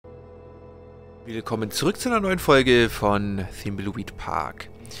Willkommen zurück zu einer neuen Folge von Thimbleweed Park.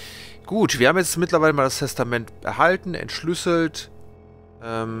 Gut, wir haben jetzt mittlerweile mal das Testament erhalten, entschlüsselt.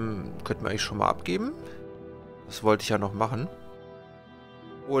 Könnten wir eigentlich schon mal abgeben. Das wollte ich ja noch machen.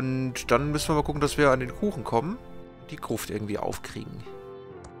 Und dann müssen wir mal gucken, dass wir an den Kuchen kommen und die Gruft irgendwie aufkriegen.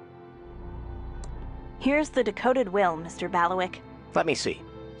 Here's the decoded will, Mr. Bailiwick. Let me see.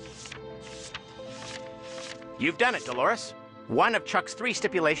 You've done it, Delores. One of Chuck's 3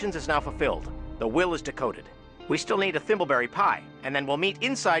 stipulations is now fulfilled. The will is decoded. We still need a thimbleberry pie, and then we'll meet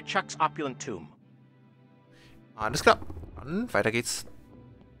inside Chuck's opulent tomb. Alles klar. Dann weiter geht's.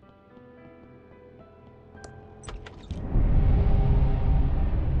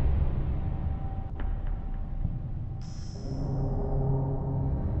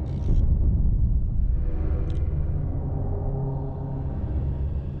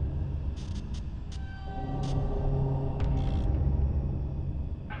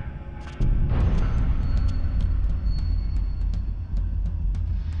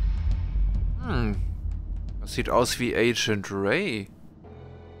 Das sieht aus wie Agent Ray.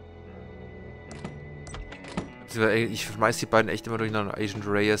 Ich schmeiß die beiden echt immer durcheinander. Agent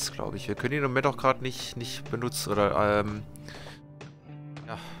Reyes, glaube ich. Wir können ihn im Moment auch gerade nicht benutzen oder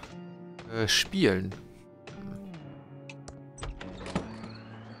spielen.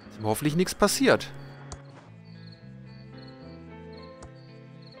 Ist ihm hoffentlich nichts passiert.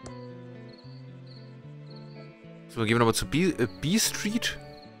 So, dann gehen wir nochmal zu B Street.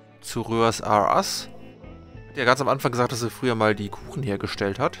 Zu Röhrs R Us. Hat ja ganz am Anfang gesagt, dass er früher mal die Kuchen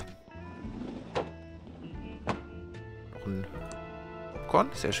hergestellt hat. Noch ein Popcorn,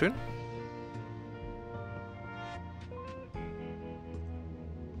 sehr schön.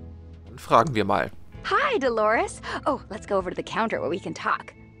 Dann fragen wir mal. Hi, Delores. Oh, let's go over to the counter where we can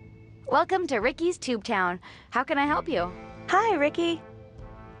talk. Welcome to Ricky's Tube Town. How can I help you? Hi, Ricky.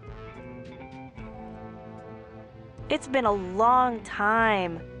 It's been a long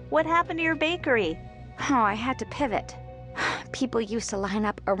time. What happened to your bakery? Oh, I had to pivot. People used to line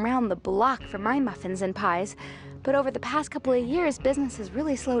up around the block for my muffins and pies, but over the past couple of years, business has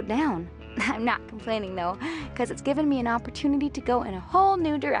really slowed down. I'm not complaining, though, because it's given me an opportunity to go in a whole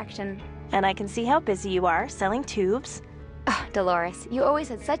new direction. And I can see how busy you are selling tubes. Oh, Delores, you always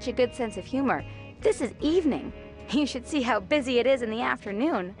had such a good sense of humor. This is evening. You should see how busy it is in the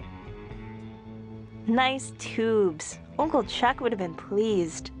afternoon. Nice tubes. Onkel Chuck would have been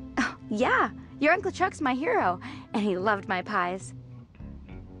pleased. Oh, yeah. Your Uncle Chuck's my hero, and he loved my pies.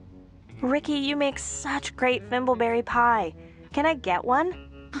 Ricky, you make such great thimbleberry pie. Can I get one?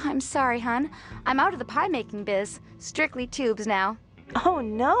 I'm sorry, hon. I'm out of the pie-making biz. Strictly tubes now. Oh,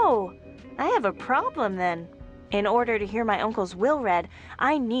 no. I have a problem, then. In order to hear my uncle's will read,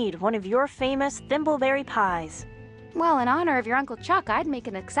 I need one of your famous thimbleberry pies. Well, in honor of your Uncle Chuck, I'd make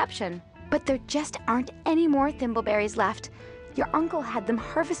an exception. But there just aren't any more thimbleberries left. Your uncle had them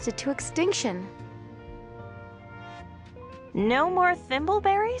harvested to extinction. No more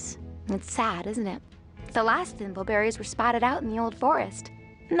thimbleberries? It's sad, isn't it? The last thimbleberries were spotted out in the old forest.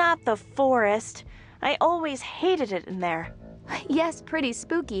 Not the forest. I always hated it in there. Yes, pretty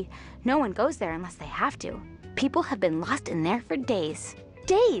spooky. No one goes there unless they have to. People have been lost in there for days.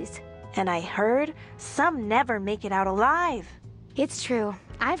 Days! And I heard some never make it out alive. It's true.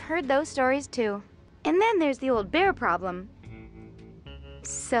 I've heard those stories too. And then there's the old bear problem.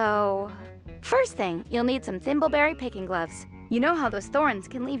 So, first thing, you'll need some thimbleberry picking gloves. You know how those thorns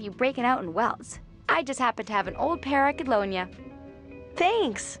can leave you breaking out in welts. I just happen to have an old pair I could loan you.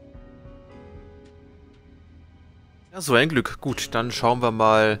 Thanks. Ja, so ein Glück. Gut, dann schauen wir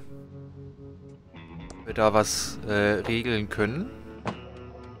mal, ob wir da was regeln können.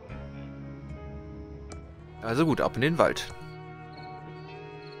 Also gut, ab in den Wald.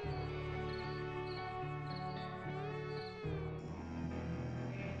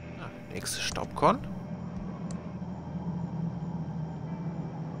 Nächstes Staubkorn.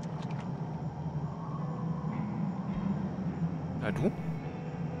 Na du?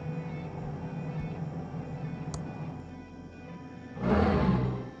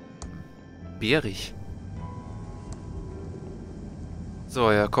 Bärig.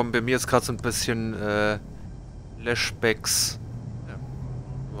 So, ja, kommen bei mir jetzt gerade so ein bisschen Flashbacks. Ja,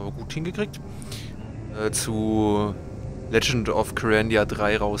 haben wir gut hingekriegt. Zu Legend of Corandia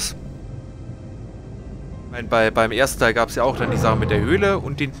 3 raus. Ich meine, beim ersten Teil gab es ja auch dann die Sache mit der Höhle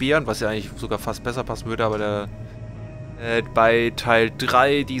und den Bären, was ja eigentlich sogar fast besser passen würde, aber bei Teil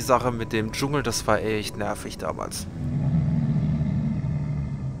 3 die Sache mit dem Dschungel, das war echt nervig damals.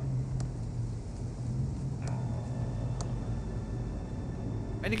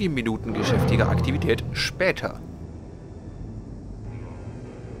 Einige Minuten geschäftige Aktivität später.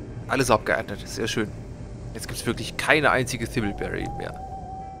 Alles abgeordnet. Sehr schön. Jetzt gibt es wirklich keine einzige Thimbleberry mehr.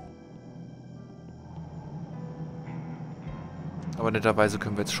 Aber netterweise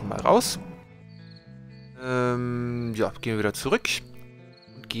können wir jetzt schon mal raus. Ja, gehen wir wieder zurück.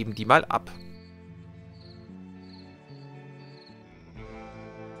 Und geben die mal ab.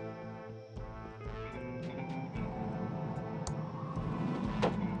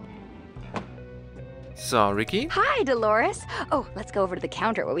 So, Ricky. Hi, Delores. Oh, let's go over to the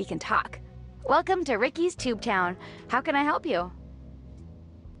counter where we can talk. Welcome to Ricky's Tube Town. How can I help you?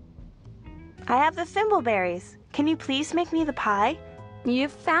 I have the thimbleberries. Can you please make me the pie? You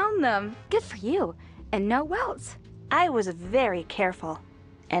found them. Good for you. And no welts. I was very careful.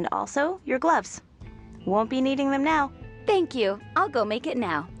 And also, your gloves. Won't be needing them now. Thank you. I'll go make it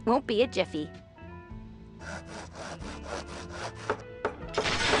now. Won't be a jiffy.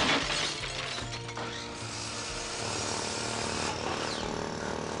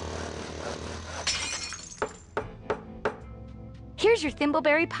 Here's your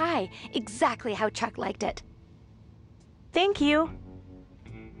thimbleberry pie. Exactly how Chuck liked it. Thank you.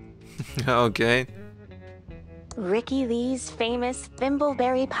 Okay. Ricky Lee's famous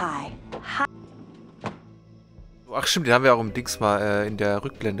thimbleberry pie. Ach stimmt, den haben wir auch im Dings mal in der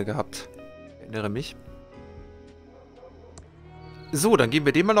Rückblende gehabt. Ich erinnere mich. So, dann geben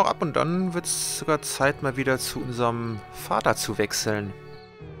wir den mal noch ab und dann wird es sogar Zeit, mal wieder zu unserem Vater zu wechseln.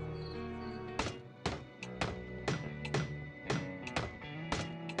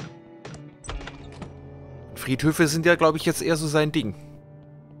 Friedhöfe sind ja, glaube ich, jetzt eher so sein Ding.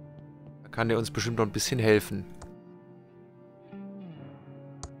 Da kann er uns bestimmt noch ein bisschen helfen.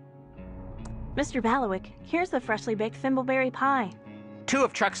 Mr. Ballowick, here's the freshly baked thimbleberry pie. 2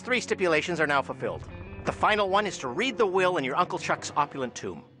 of Chuck's 3 stipulations are now fulfilled. The final one is to read the will in your Uncle Chuck's opulent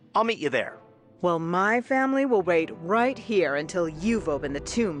tomb. I'll meet you there. Well, my family will wait right here until you've opened the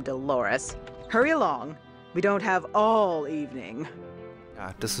tomb, Delores. Hurry along. We don't have all evening.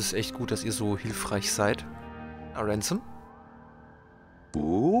 Ja, das ist echt gut, dass ihr so hilfreich seid. Na, Ransom?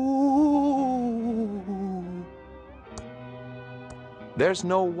 Ooh. There's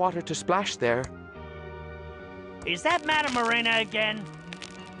no water to splash there. Is that Madame Morena again?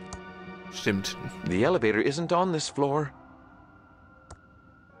 Stimmt. The elevator isn't on this floor.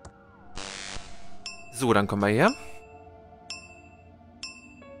 So, dann kommen wir her.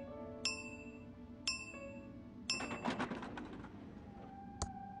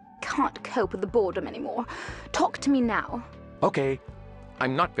 Can't cope with the boredom anymore. Talk to me now. Okay,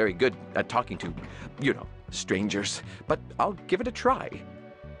 I'm not very good at talking to, you know, strangers, but I'll give it a try.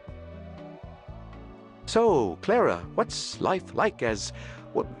 So, Clara, what's life like as,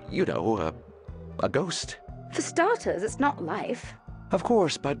 well, you know, a ghost? For starters, it's not life. Of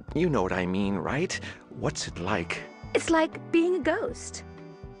course, but you know what I mean, right? What's it like? It's like being a ghost.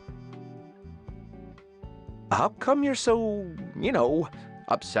 How come you're so, you know,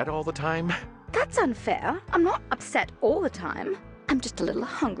 upset all the time? That's unfair. I'm not upset all the time. I'm just a little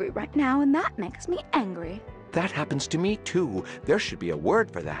hungry right now, and that makes me angry. That happens to me too. There should be a word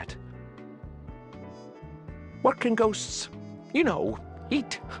for that. What can ghosts, you know,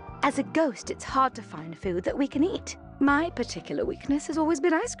 eat? As a ghost, it's hard to find food that we can eat. My particular weakness has always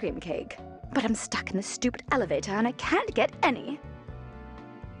been ice cream cake. But I'm stuck in this stupid elevator and I can't get any.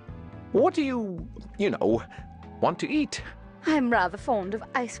 What do you know, want to eat? I'm rather fond of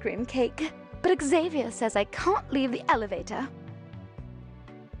ice cream cake, but Xavier says I can't leave the elevator.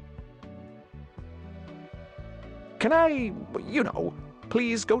 Can I, you know,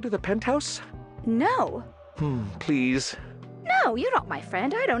 please go to the penthouse? No. Please. No, you're not my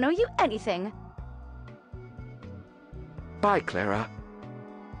friend. I don't owe you anything. Bye, Clara.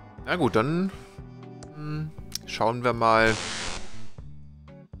 Na gut, dann schauen wir mal,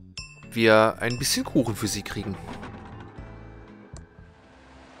 ob wir ein bisschen Kuchen für sie kriegen.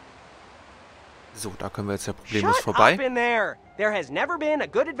 So, da können wir jetzt ja problemlos vorbei. Shut up in there! There has never been a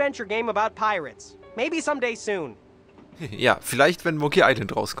good adventure game about pirates. Maybe someday soon. Ja, vielleicht, wenn Monkey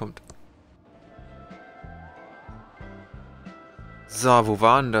Island rauskommt. So, wo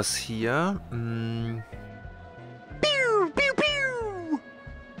waren das hier? Pew, pew, pew!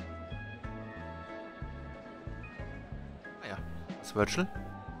 Ah ja, das ist Virgil.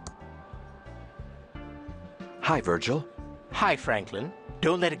 Hi, Virgil. Hi, Franklin.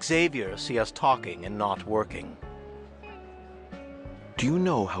 Don't let Xavier see us talking and not working. Do you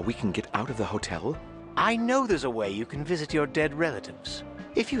know how we can get out of the hotel? I know there's a way you can visit your dead relatives.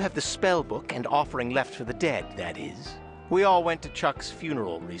 If you have the spell book and offering left for the dead, that is. We all went to Chuck's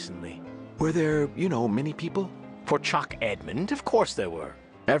funeral recently. Were there, you know, many people? For Chuck Edmund, of course there were.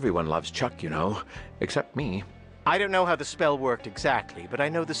 Everyone loves Chuck, you know, except me. I don't know how the spell worked exactly, but I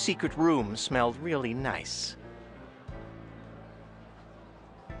know the secret room smelled really nice.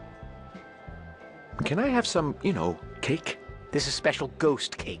 Can I have some, cake? This is special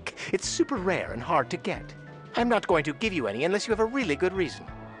ghost cake. It's super rare and hard to get. I'm not going to give you any unless you have a really good reason.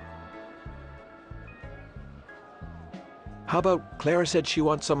 How about Clara said she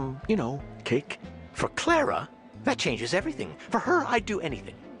wants some, cake? For Clara? That changes everything. For her, I'd do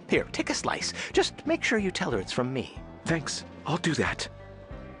anything. Here, take a slice. Just make sure you tell her it's from me. Thanks. I'll do that.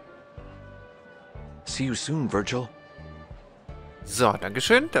 See you soon, Virgil. So,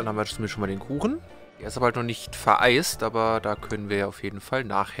 Dankeschön. Dann haben wir zumindest schon mal den Kuchen. Der ist aber halt noch nicht vereist, aber da können wir auf jeden Fall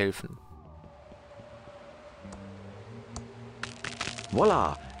nachhelfen.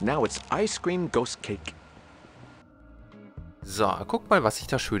 Voila! Now it's ice cream ghost cake. So, guck mal, was ich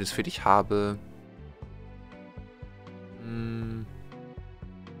da Schönes für dich habe.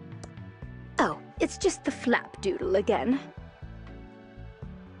 Oh, it's just the flapdoodle again.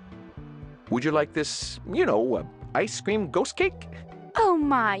 Would you like this, ice cream ghost cake? Oh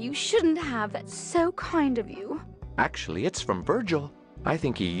my, you shouldn't have. That's so kind of you. Actually, it's from Virgil. I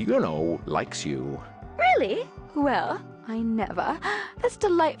think he, likes you. Really? Well, I never. That's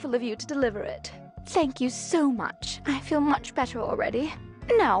delightful of you to deliver it. Thank you so much. I feel much better already.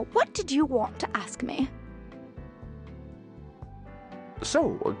 Now, what did you want to ask me?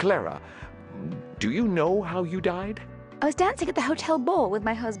 So, Clara, do you know how you died? I was dancing at the hotel ball with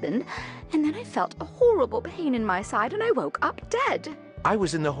my husband, and then I felt a horrible pain in my side and I woke up dead. I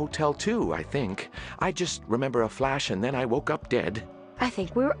was in the hotel too, I think. I just remember a flash and then I woke up dead. I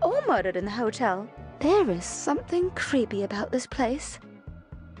think we were all murdered in the hotel. There is something creepy about this place.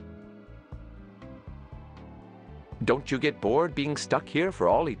 Don't you get bored being stuck here for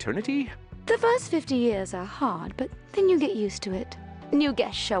all eternity? The first 50 years are hard, but then you get used to it. New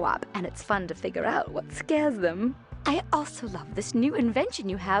guests show up, and it's fun to figure out what scares them. I also love this new invention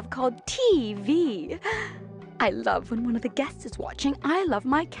you have called TV. I love when one of the guests is watching I Love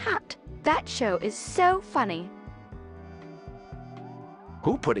My Cat. That show is so funny.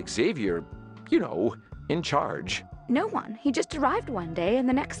 Who put Xavier, in charge? No one. He just arrived one day, and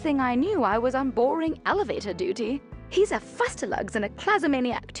the next thing I knew, I was on boring elevator duty. He's a fustalugs and a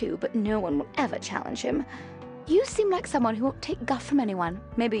clazomaniac too, but no one will ever challenge him. You seem like someone who won't take guff from anyone.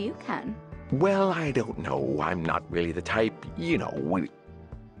 Maybe you can. Well, I don't know. I'm not really the type,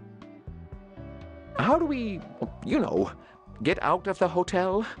 How do we, get out of the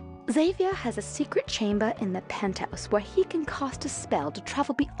hotel? Xavier has a secret chamber in the penthouse where he can cast a spell to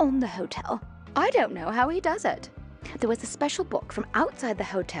travel beyond the hotel. I don't know how he does it. There was a special book from outside the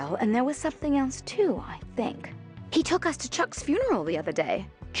hotel, and there was something else too, I think. He took us to Chuck's funeral the other day.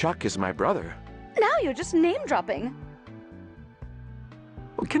 Chuck is my brother. Now you're just name-dropping.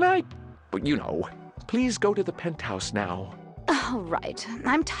 Can I, please go to the penthouse now? All right.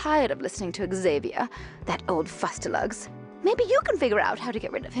 I'm tired of listening to Xavier, that old fustalugs. Maybe you can figure out how to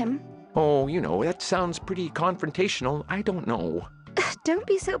get rid of him. Oh, that sounds pretty confrontational. I don't know. Don't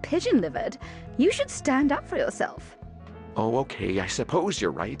be so pigeon-livered. You should stand up for yourself. Oh, okay. I suppose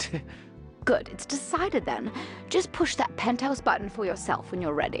you're right. Good. It's decided then. Just push that penthouse button for yourself when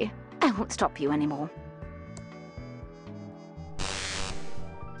you're ready. I won't stop you anymore.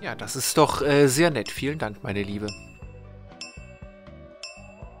 Ja, das ist doch sehr nett. Vielen Dank, meine Liebe.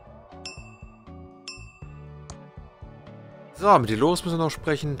 So, mit Delores müssen wir noch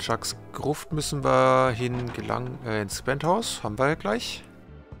sprechen. Chucks Gruft müssen wir ins Penthouse. Haben wir ja gleich.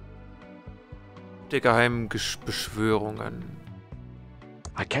 Der geheimen Beschwörungen.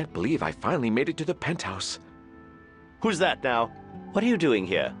 I can't believe I finally made it to the penthouse. Who's that now? What are you doing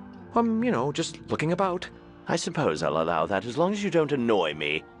here? Just looking about. I suppose I'll allow that as long as you don't annoy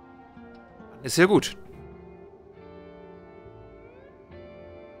me. Ist sehr gut.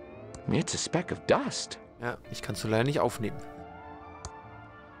 It's a speck of dust. Ja, ich kann es leider nicht aufnehmen.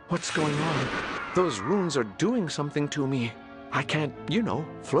 What's going on? Those runes are doing something to me. I can't,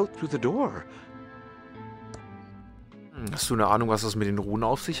 float through the door. Hast du eine Ahnung, was das mit den Runen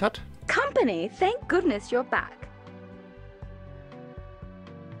auf sich hat? Company, thank goodness you're back.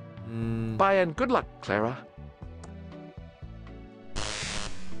 Bye and good luck, Clara.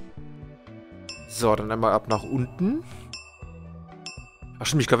 So, dann einmal ab nach unten. Ach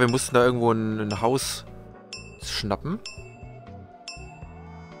stimmt, ich glaube, wir mussten da irgendwo ein Haus schnappen.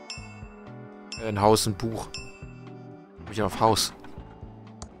 Ein Haus, ein Buch. Hab ich auf Haus.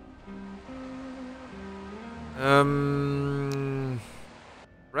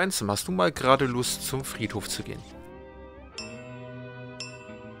 Ransom, hast du mal gerade Lust, zum Friedhof zu gehen?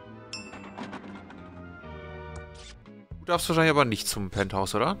 Du darfst wahrscheinlich aber nicht zum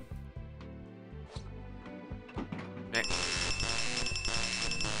Penthouse, oder?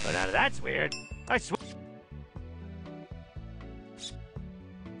 But now that's weird. I swear.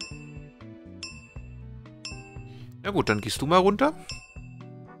 Ja gut, dann gehst du mal runter.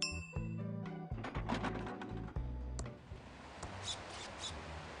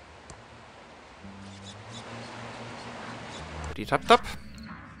 Die tap tap.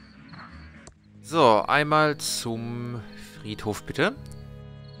 So, einmal zum Friedhof bitte.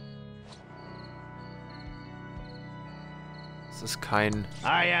 Das ist kein...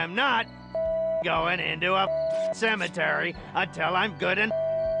 I am not going into a cemetery until I'm good and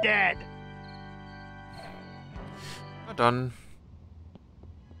dead. Na dann.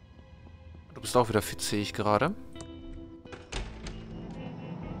 Du bist auch wieder fit, sehe ich gerade.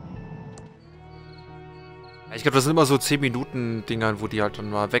 Ja, ich glaube, das sind immer so 10 Minuten Dingern, wo die halt dann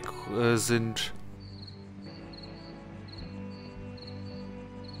mal weg sind.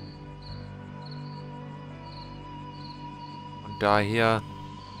 Und daher...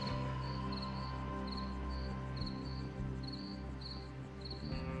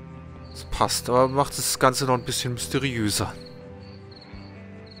 Das passt, aber macht das Ganze noch ein bisschen mysteriöser.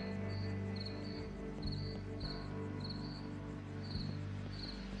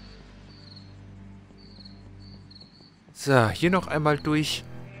 So, hier noch einmal durch.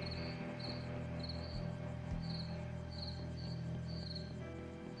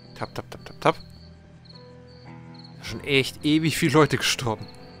 Tap, tap, tap, tap, tap. Da schon echt ewig viele Leute gestorben.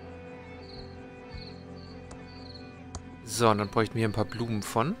 So, und dann bräuchten wir hier ein paar Blumen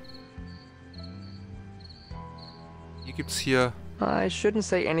von. Hier gibt's hier... I shouldn't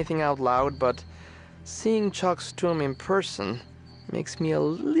say anything out loud, but seeing Chuck's tomb in person makes me a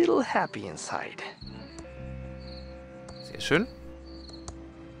little happy inside. Sehr schön.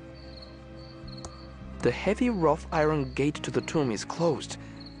 The heavy rough iron gate to the tomb is closed,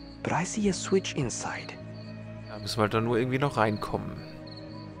 but I see a switch inside. Da müssen wir dann nur irgendwie noch reinkommen.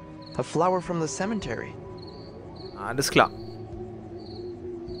 A flower from the cemetery. Alles klar.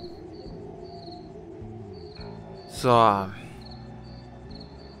 So.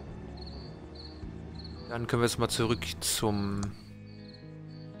 Dann können wir jetzt mal zurück zum...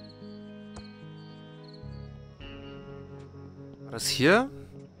 War das hier?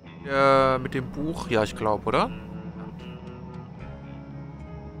 Ja, mit dem Buch? Ja, ich glaube, oder?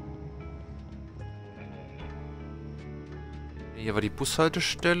 Hier war die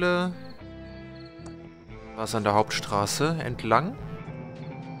Bushaltestelle. War es an der Hauptstraße entlang?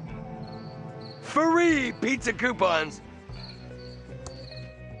 Free pizza coupons!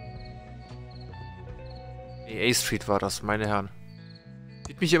 Nee, A Street war das, meine Herren.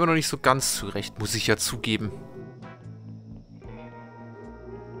 Sieht mich immer noch nicht so ganz zurecht, muss ich ja zugeben.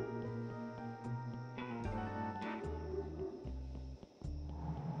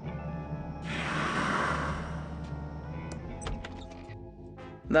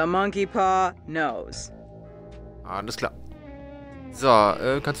 The monkey paw knows. Alles klar. So,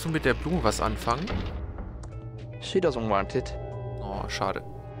 kannst du mit der Blume was anfangen? She doesn't want it. Oh, schade.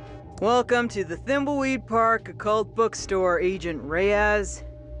 Welcome to the Thimbleweed Park Occult Bookstore, Agent Reyes.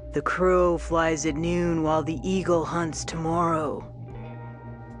 The crow flies at noon while the eagle hunts tomorrow.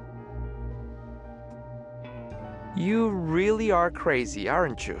 You really are crazy,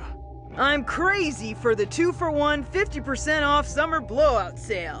 aren't you? I'm crazy for the 2-for-1 50% off summer blowout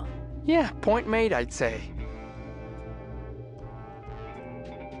sale. Yeah, point made, I'd say.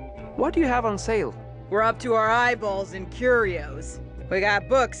 What do you have on sale? We're up to our eyeballs in curios. We got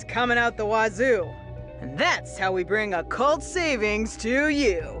books coming out the wazoo. And that's how we bring occult savings to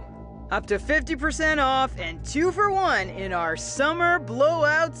you. Up to 50% off and 2-for-1 in our summer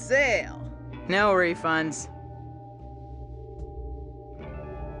blowout sale. No refunds.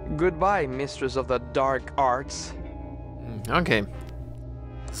 Goodbye, mistress of the dark arts. Okay.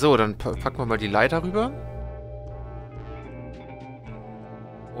 So, dann packen wir mal die Leiter rüber.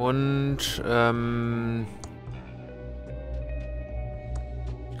 Und, ich glaube,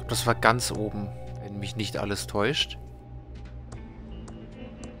 das war ganz oben, wenn mich nicht alles täuscht.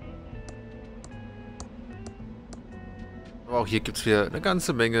 Aber auch hier gibt es wieder eine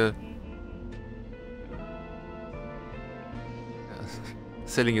ganze Menge.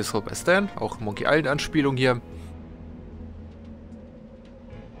 Selling is Hope Stan, auch Monkey Island Anspielung hier.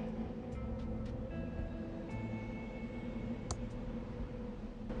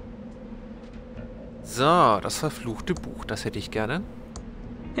 So, das verfluchte Buch, das hätte ich gerne.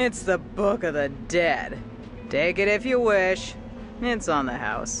 It's the Book of the Dead. Take it if you wish. It's on the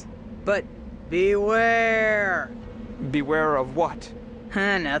house. But beware! Beware of what?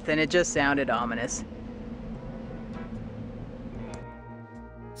 Nothing, it just sounded ominous.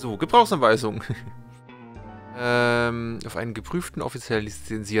 So, Gebrauchsanweisung. Auf einen geprüften, offiziell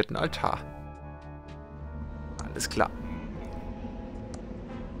lizenzierten Altar. Alles klar.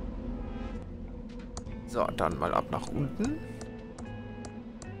 So, dann mal ab nach unten.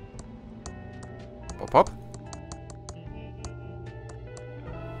 Hopp, hopp.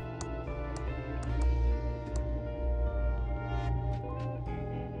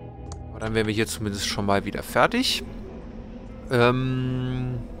 Aber dann wären wir hier zumindest schon mal wieder fertig. Ich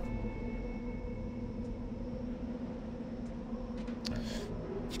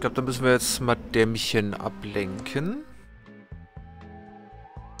glaube, da müssen wir jetzt mal Dämmchen ablenken.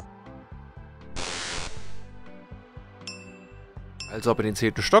 Also ab in den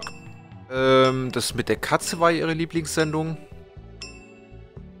 10. Stock. Das mit der Katze war ihre Lieblingssendung.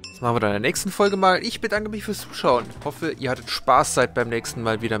 Das machen wir dann in der nächsten Folge mal. Ich bedanke mich fürs Zuschauen. Hoffe, ihr hattet Spaß, seid beim nächsten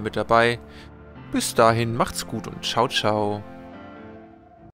Mal wieder mit dabei. Bis dahin, macht's gut und ciao, ciao.